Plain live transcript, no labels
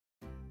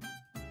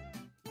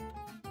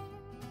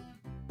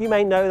you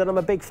may know that I'm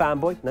a big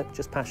fanboy, no,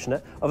 just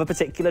passionate, of a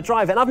particular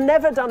driver. And I've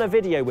never done a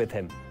video with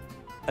him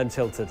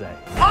until today.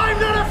 I'm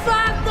not a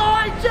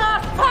fanboy,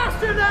 just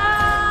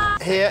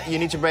passionate! Here, you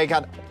need to brake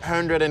at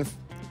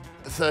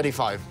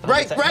 135.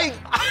 Brake!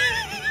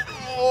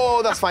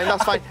 Oh, that's fine,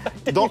 that's fine.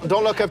 Don't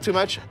look up too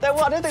much. No,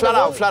 well, I don't think flat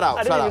out, flat out,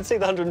 I flat didn't out. even see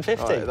the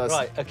 150.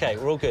 Right, okay,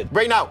 we're all good.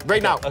 Brake now,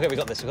 brake now. Okay, we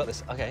got this,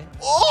 Okay.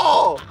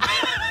 Oh!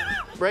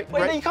 Brake, Wait,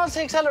 brake. no, you can't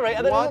say accelerate.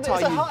 And then What are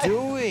you high.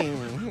 doing?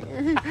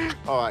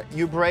 All right,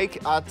 you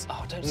brake at...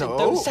 Oh,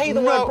 don't say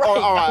the word brake.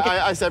 All right,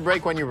 I said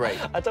brake when you brake.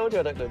 I told you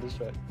I don't know this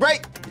right.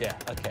 Brake! Yeah,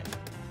 okay.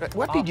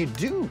 What did you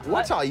do?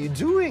 What are you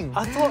doing?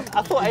 I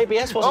thought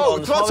ABS wasn't on.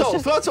 Oh,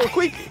 throttle,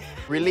 quick!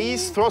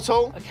 Release,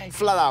 throttle, okay.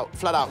 flat out,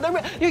 flat out. No,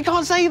 you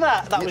can't say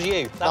that. That was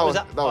you. That was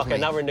okay, me.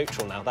 Now we're in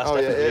neutral now. That's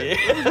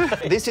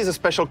definitely you. This is a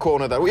special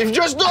corner that we've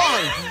just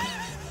done!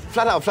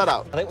 Flat out, flat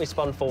out. I think we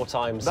spun 4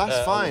 times.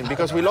 That's fine,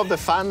 because we love the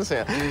fans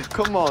here.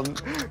 Come on,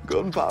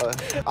 gunpowder.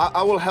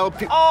 I will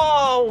help you.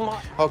 Oh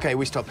my... Okay,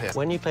 we stop here.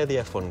 When you play the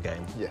F1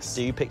 game, yes,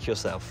 do you pick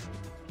yourself?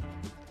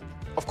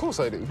 Of course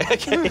I do.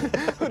 Okay.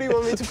 Who do you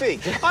want me to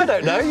pick? I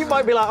don't know. You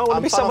might be like, I want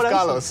to be someone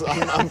else.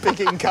 I'm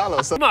picking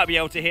Carlos. You might be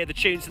able to hear the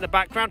tunes in the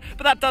background,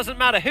 but that doesn't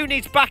matter. Who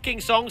needs backing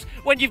songs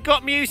when you've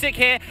got music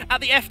here at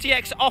the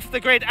FTX Off the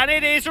Grid and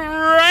it is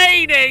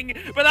raining?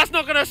 But that's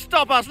not going to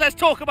stop us. Let's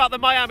talk about the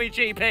Miami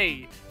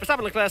GP.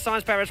 Verstappen, Leclerc,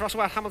 Sainz, Perez, Russell,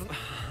 Hamilton.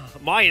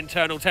 My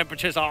internal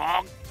temperatures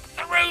are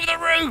through the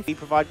roof. We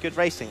provide good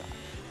racing.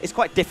 It's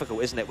quite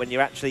difficult, isn't it, when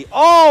you're actually...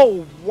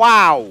 Oh,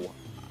 wow!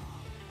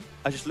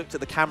 I just looked at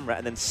the camera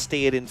and then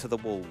steered into the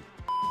wall.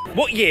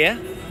 What year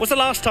was the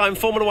last time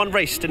Formula 1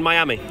 raced in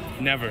Miami?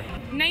 Never.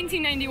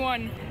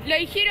 1991. Lo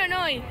dijeron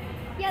hoy.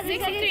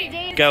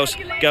 Girls,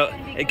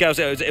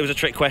 it was a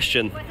trick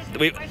question.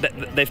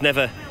 They've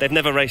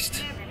never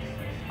raced.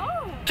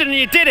 Oh.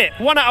 You did it!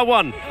 1 out of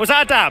 1. Was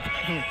that a dab?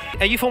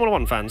 Are you Formula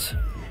 1 fans?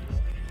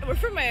 We're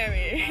from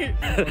Miami.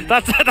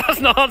 that's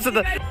not answered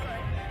the...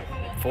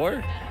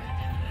 4?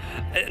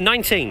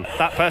 19.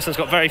 That person's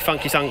got very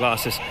funky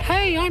sunglasses.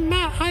 Hey, I'm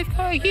Matt. I've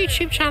got a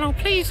YouTube channel.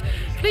 Please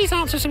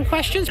answer some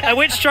questions. At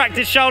which track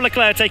did Charles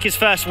Leclerc take his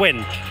first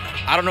win?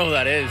 I don't know who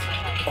that is.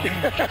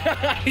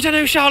 You don't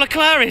know who Charles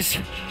Leclerc is?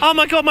 Oh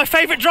my God, my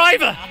favourite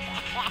driver.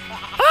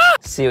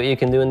 See what you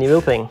can do in the real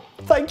thing.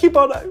 Thank you,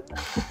 Bono.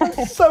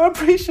 I'm so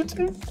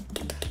appreciative.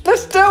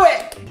 Let's do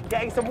it!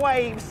 Getting some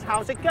waves.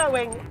 How's it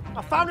going?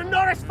 I found a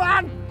Norris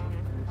fan.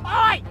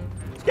 Oi!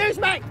 Excuse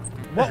me.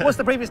 What was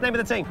the previous name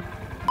of the team?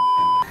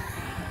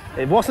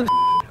 It wasn't.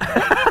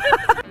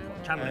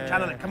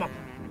 Channel it, come on.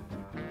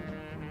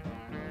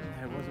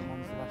 It wasn't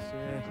one last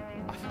year.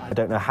 I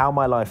don't know how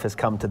my life has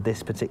come to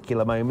this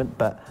particular moment,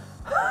 but...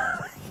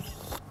 oh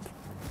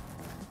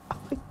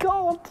my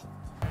God.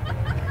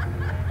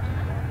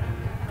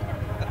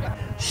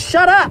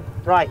 Shut up!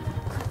 Right.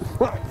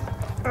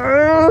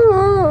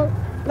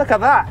 Look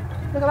at that.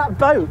 Look at that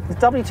boat. It's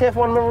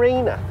WTF1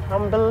 Marina.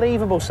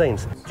 Unbelievable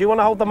scenes. Do you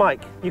want to hold the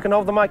mic? You can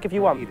hold the mic if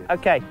you want.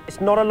 Okay.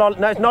 It's not a lolly.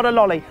 No, it's not a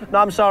lolly. No,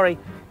 I'm sorry.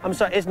 I'm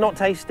sorry. It's not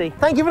tasty.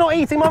 Thank you for not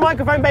eating my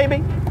microphone,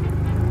 baby.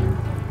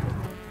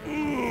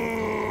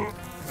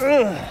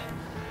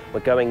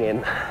 We're going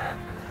in.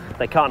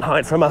 They can't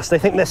hide from us. They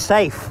think they're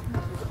safe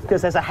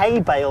because there's a hay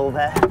bale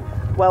there.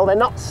 Well, they're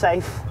not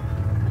safe.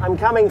 I'm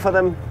coming for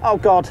them. Oh,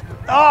 God.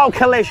 Oh,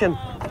 collision.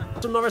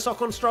 Norris,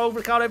 Ocon, Stroll,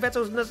 Ricardo,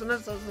 Vettel,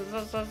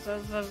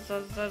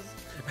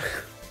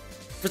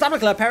 Verstappen,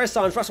 Leclerc, Perez,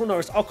 Sainz, Russell,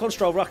 Norris, Ocon,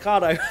 Stroll,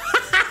 Ricardo.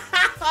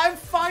 I've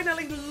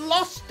finally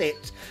lost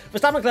it.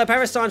 Verstappen, Leclerc,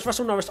 Perez, Sainz,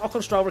 Russell, Norris,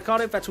 Ocon, Stroll,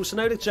 Ricardo, Vettel,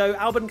 Tsunoda, Joe,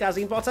 Albon,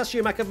 Gasly, Bottas,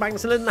 Schumacher,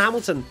 Magnussen, and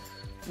Hamilton.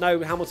 No,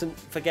 Hamilton,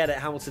 forget it.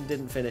 Hamilton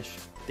didn't finish.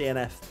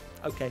 DNF.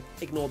 Okay,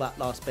 ignore that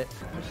last bit.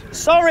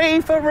 Sorry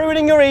for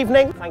ruining your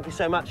evening. Thank you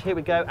so much. Here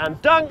we go. And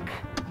dunk.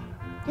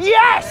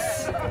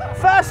 Yes!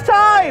 First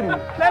time!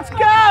 Let's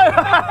go!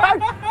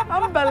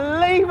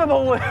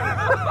 Unbelievable!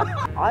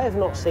 I have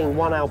not seen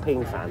one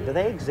Alpine fan. Do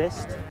they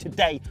exist?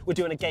 Today, we're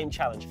doing a game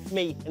challenge.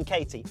 Me and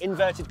Katie,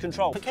 inverted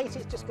control. But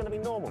Katie's just going to be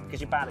normal, because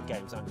you're bad at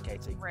games, aren't you,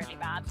 Katie? Really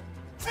bad.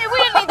 We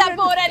didn't need that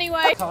board anyway.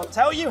 I can't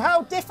tell you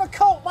how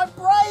difficult. My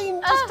brain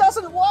just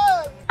doesn't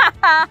work.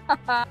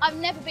 I've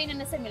never been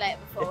in a simulator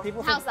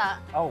before. How's that?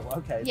 Oh,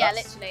 okay. Yeah,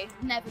 literally.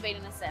 Never been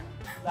in a sim.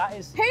 That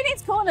is... Who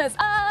needs corners?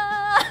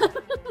 I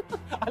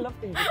love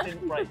that you just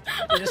didn't brake.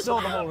 You just saw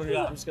them all and you're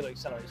like, I'm just going to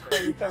accelerate.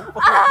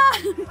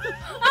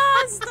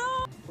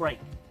 Stop. Brake.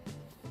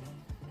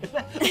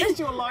 At least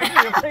you're aligned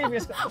with your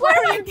previous... Where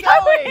are you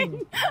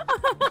going?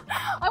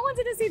 I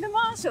wanted to see the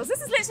marshals. This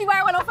is literally where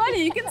I went off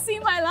earlier. You can see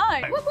my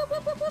line. Whoop, whoop,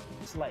 whoop, whoop, whoop.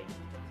 Slate.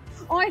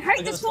 Oh, I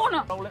hate this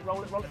corner. Roll it.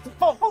 Full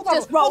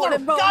Just throttle.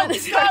 rolling.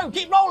 Go,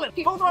 keep rolling.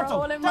 Keep Full throttle.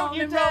 rolling, Don't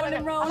you dare. I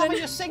love rolling. how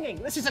you're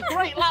singing. This is a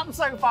great lap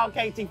so far,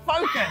 Katie.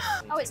 Focus.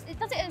 Oh, it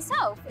does it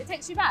itself. It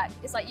takes you back.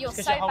 It's like you're so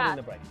Because you're holding bad.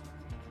 the brake.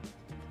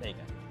 There you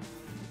go.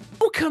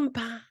 Welcome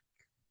back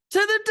to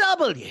the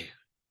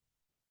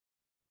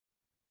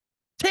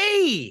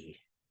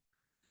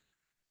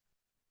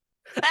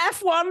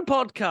WTF1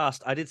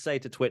 podcast. I did say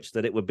to Twitch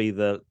that it would be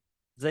the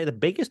Is they the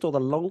biggest or the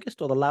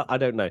longest or the loud? I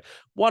don't know.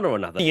 One or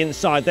another. The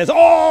inside, there's,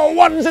 oh,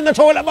 one's in the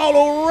toilet bowl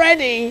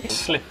already.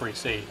 Slippery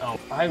seat. Oh,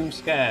 I'm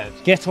scared.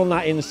 Get on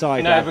that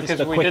inside. No, because because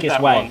the we quickest did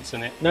that way. once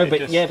and it. No, it but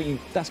just... yeah, but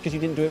that's because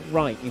you didn't do it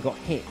right. You got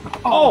hit.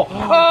 Oh!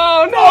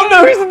 Oh no! Oh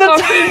no! He's in the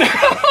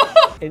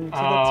into the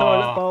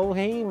toilet bowl.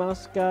 He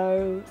must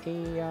go.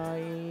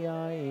 E-I-E-I-E-I-O.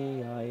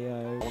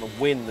 I want to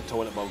win the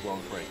toilet bowl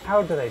Grand Prix.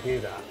 How do they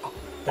do that?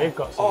 They've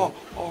got some.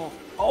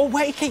 Oh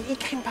wait, he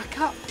came back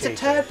up. It's a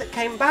turd that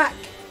came back.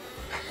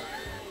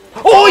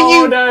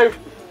 Oh, no!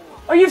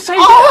 Oh, you've saved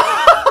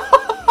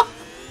it!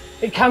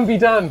 It can be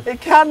done.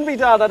 It can be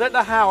done. I don't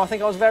know how. I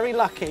think I was very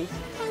lucky.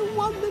 I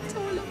won the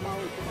toilet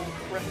bowl Grand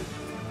Prix.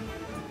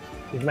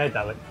 You've made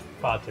that look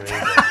far too easy.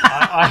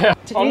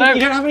 Oh no! You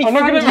don't have any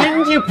front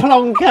end, you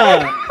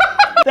plonker.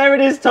 There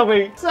it is,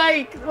 Tommy.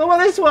 Sake. What about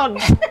this one?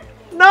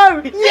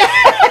 No. Yeah.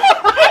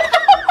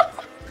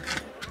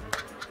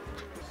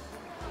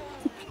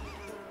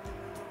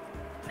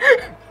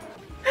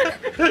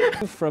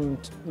 From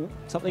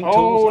something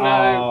tools.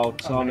 No. Oh,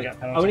 Tommy.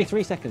 Only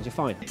 3 seconds. You're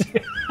fine.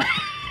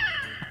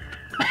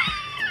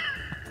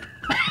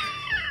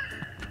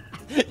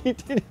 He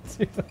did it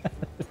too bad.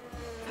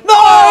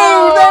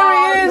 No!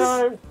 There he is!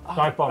 No.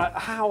 Dive bomb.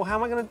 How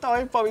am I going to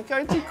dive bomb? He's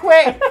going too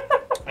quick.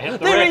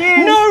 There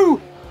he is!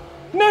 No!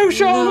 No,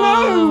 Sean,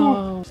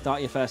 no! Start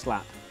your first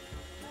lap.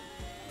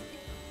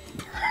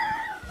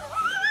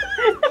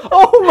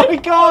 Oh my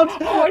god!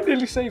 Oh, I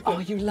nearly saved it. Oh,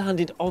 you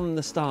landed on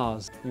the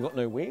stars. You got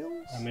no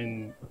wheels? I'm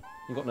in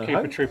You got no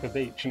Cooper hope? Trooper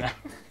Beach now.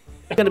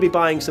 We're going to be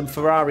buying some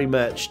Ferrari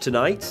merch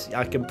tonight.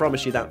 I can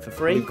promise you that for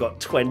free. We've got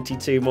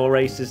 22 more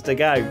races to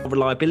go.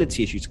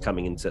 Reliability issues are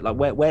coming into it. Like,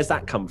 where's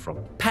that come from?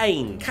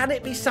 Pain. Can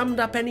it be summed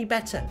up any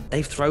better?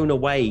 They've thrown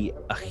away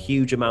a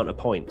huge amount of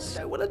points.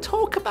 I don't want to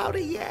talk about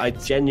it yet. I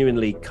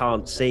genuinely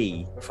can't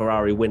see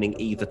Ferrari winning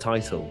either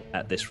title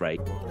at this rate.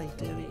 What are they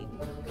doing?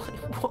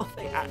 What are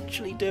they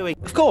actually doing?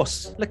 Of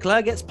course,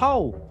 Leclerc gets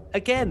pole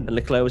again. And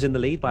Leclerc was in the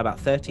lead by about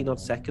 13 odd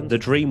seconds. The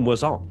dream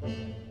was on.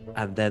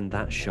 And then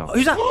that shot.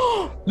 Who's that?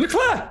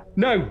 Leclerc!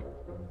 No!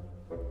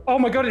 Oh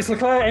my god, it's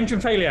Leclerc,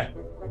 engine failure.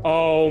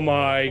 Oh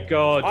my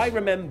god. I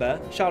remember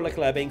Charles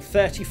Leclerc being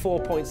 34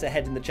 points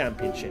ahead in the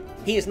championship.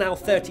 He is now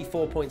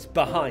 34 points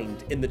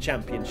behind in the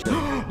championship.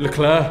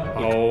 Leclerc!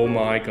 Oh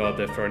my god,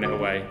 they're throwing it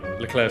away.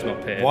 Leclerc's not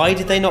pitted. Why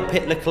did they not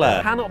pit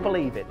Leclerc? Cannot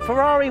believe it.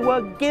 Ferrari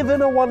were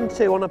given a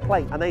 1-2 on a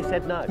plate and they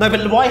said no. No,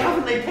 but why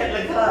haven't they pit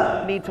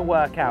Leclerc? Need to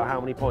work out how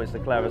many points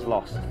Leclerc has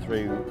lost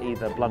through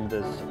either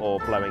blunders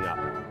or blowing up,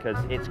 because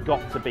it's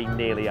got to be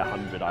nearly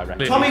 100, I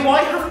reckon. Tommy,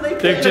 why haven't they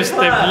pit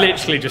Leclerc? They've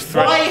literally just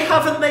thrown. Why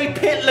haven't they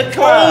pit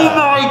Leclerc? Oh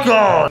my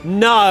god!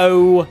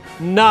 No,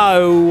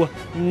 no,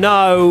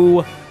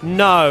 no,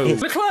 no.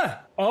 Leclerc!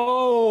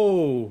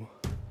 Oh!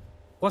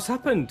 What's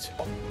happened?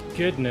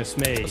 Goodness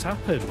me. What's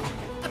happened?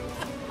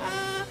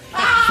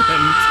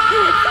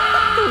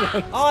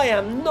 I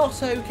am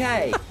not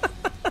okay.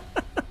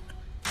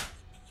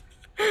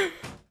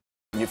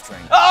 You've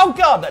trained. Oh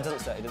god, that doesn't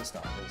start. It didn't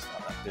start. It didn't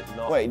start. That did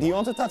not. Wait, do you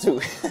want a tattoo?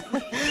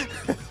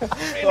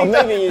 Or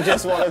maybe you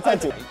just want a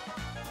tattoo.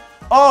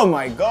 Oh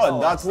my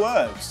god, that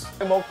works.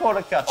 More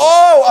corner cut.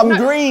 Oh, I'm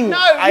green. No,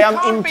 I you am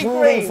can't be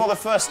improving green. for the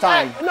first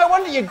time. No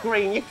wonder you're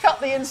green. You cut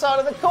the inside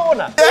of the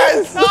corner.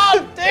 Yes! You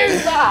can't do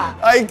that.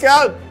 I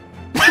can.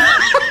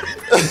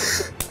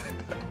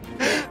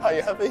 Are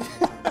you happy?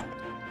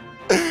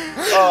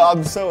 Oh,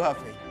 I'm so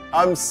happy.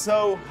 I'm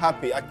so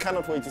happy. I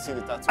cannot wait to see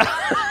the tattoo.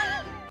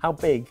 How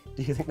big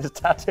do you think this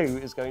tattoo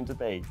is going to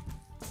be?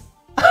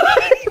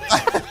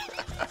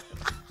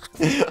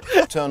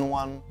 Turn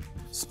 1,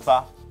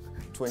 Spa,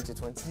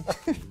 2020.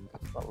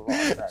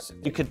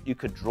 You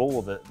could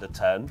draw the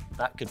turn.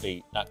 That could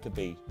be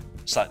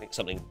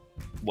something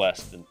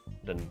worse than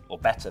or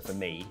better for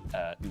me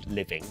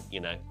living.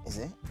 You know. Is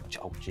it?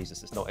 Oh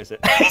Jesus, it's not. Is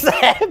it? It's a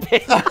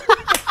hairpin.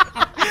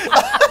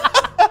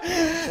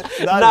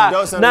 That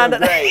doesn't look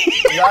great.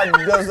 That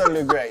doesn't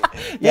look great.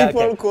 Yeah,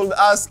 People okay. could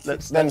ask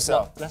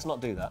themselves. Let's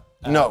not do that.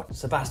 No.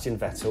 Sebastian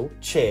Vettel,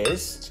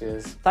 cheers.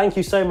 Cheers. Thank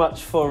you so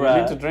much for.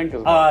 You need to drink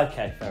as well. Oh,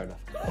 okay, fair enough.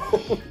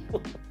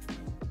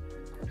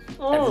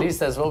 At least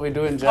that's what we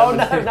do in Oh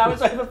Germany. no, now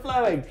it's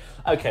overflowing.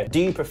 Okay, do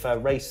you prefer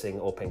racing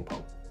or ping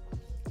pong?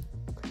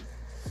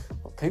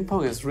 Well, ping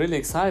pong is really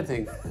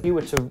exciting. If you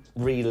were to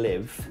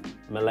relive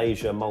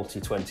Malaysia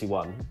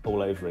Multi-21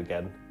 all over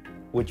again,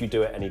 would you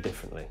do it any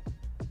differently?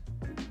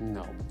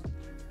 No.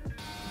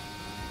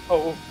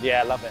 Oh,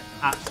 Yeah, love it.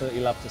 Absolutely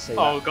love to see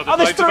oh that. god, Oh,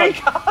 there's loads of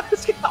 3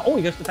 cars! Oh,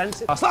 he goes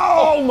defensive.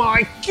 Oh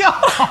my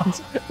god!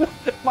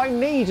 My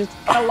knee just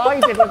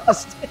collided with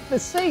the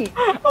seat.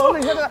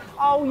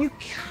 Oh, you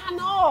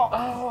cannot!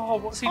 Oh,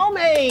 what's he?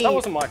 Tommy! That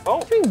wasn't my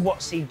fault. What do you mean,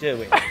 what's he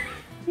doing?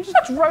 You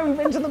just drove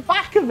into the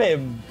back of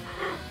him.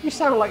 You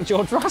sound like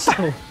George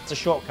Russell. It's a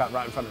shortcut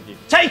right in front of you.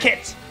 Take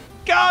it!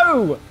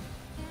 Go!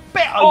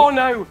 Oh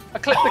no, I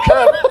clipped the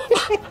curb.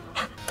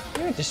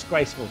 You're a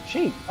disgraceful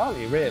cheat, aren't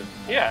you, really?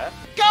 Yeah.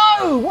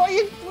 Go! What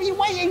are you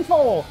waiting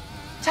for?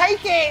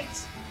 Take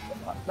it!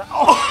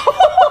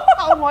 Oh,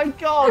 oh my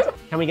god!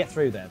 Can we get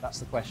through there? That's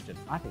the question.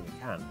 I think we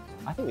can.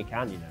 I think we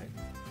can, you know.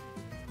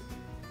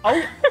 Oh,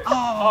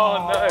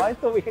 no. I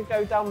thought we could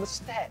go down the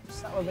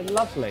steps. That would have been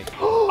lovely.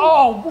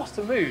 Oh, what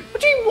a move.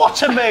 What do you mean,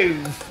 what a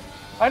move?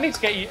 I need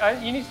to get you,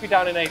 you need to be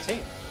down in 18.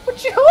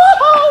 What you,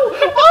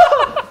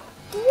 whoa!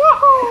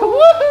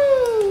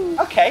 Whoa!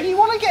 Okay, you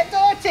want to get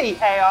dirty,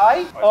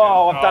 AI?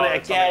 Oh, I've done it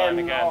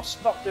again. Oh,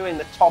 stop doing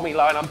the Tommy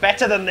line. I'm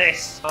better than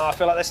this. Oh, I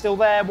feel like they're still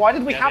there. Why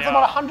did we have them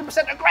on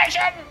 100%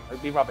 aggression?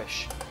 Don't be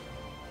rubbish.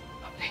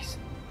 Oh, please,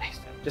 please,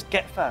 just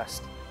get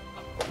first.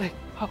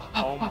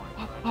 Oh my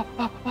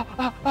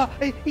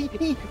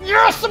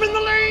Yes, I'm in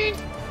the lead!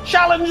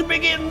 Challenge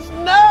begins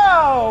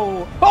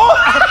now! Oh,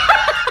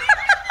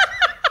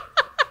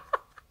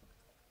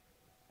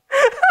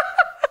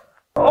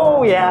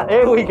 oh yeah,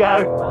 here we go.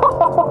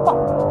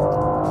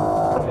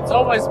 It's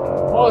almost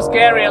more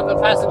scary on the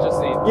passenger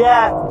seat.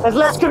 Yeah, there's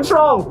less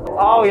control.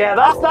 Oh yeah,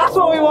 that's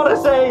what we want to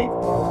see.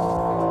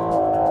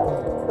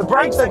 The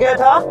brakes are good,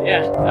 huh?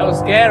 Yeah, that was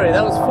scary.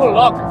 That was full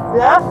lock.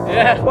 Yeah?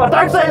 Yeah. Well,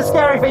 don't say it's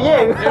scary for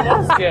you. It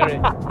was scary.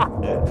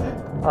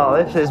 Oh,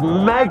 this is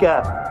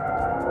mega.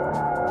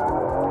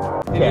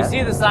 Did you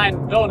see the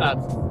sign donut?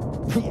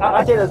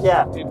 I did,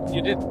 yeah.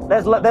 You did.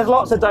 There's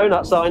lots of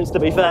donut signs, to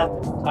be fair.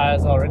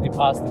 Tires already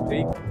past the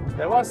peak.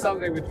 There was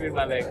something between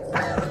my legs.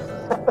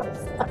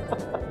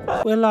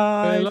 We're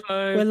live.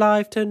 We're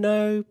live to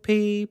know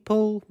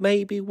people.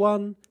 Maybe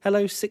one.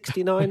 Hello,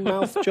 69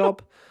 mouth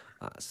job.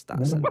 That's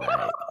a name.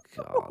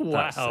 God,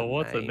 Wow,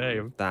 what a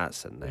name.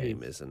 That's a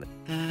name, isn't it?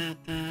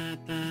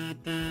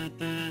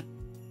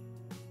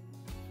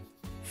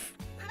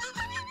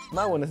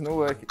 My one is not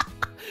working.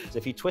 So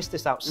if you twist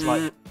this out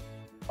slightly.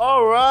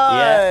 All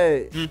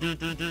right.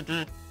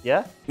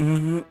 Yeah?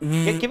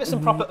 Give it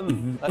some proper.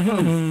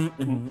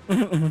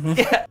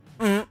 Yeah.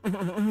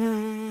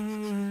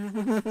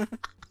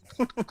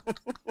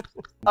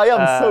 I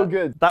am so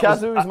good.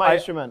 Kazoo is my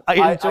instrument.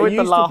 I enjoyed the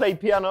used laugh. to play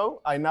piano.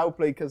 I now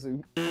play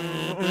kazoo.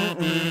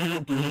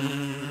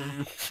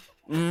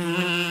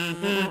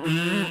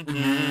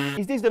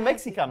 Is this the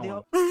Mexican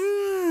one?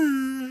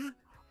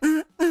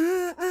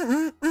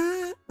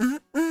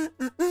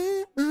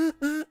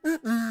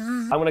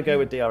 I'm going to go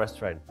with DRS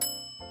train.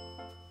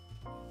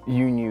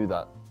 You knew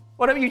that.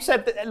 Whatever you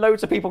said that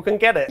loads of people can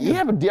get it.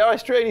 Yeah, but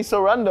DRS train is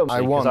so random. I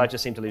Because won. I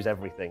just seem to lose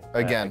everything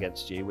Again.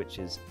 against you, which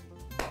is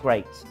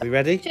great. Are we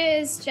ready?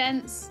 Cheers,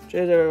 gents.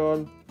 Cheers,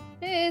 everyone.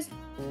 Cheers.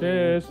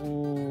 Cheers.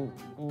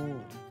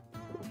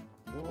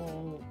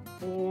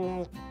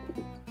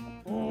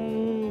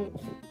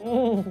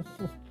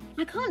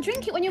 I can't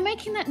drink it when you're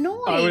making that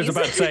noise. I was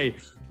about to say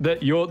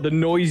that the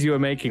noise you were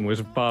making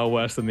was far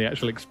worse than the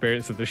actual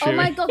experience of the shoe. Oh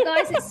my god,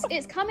 guys,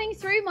 it's coming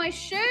through my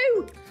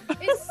shoe.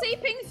 It's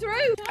seeping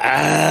through.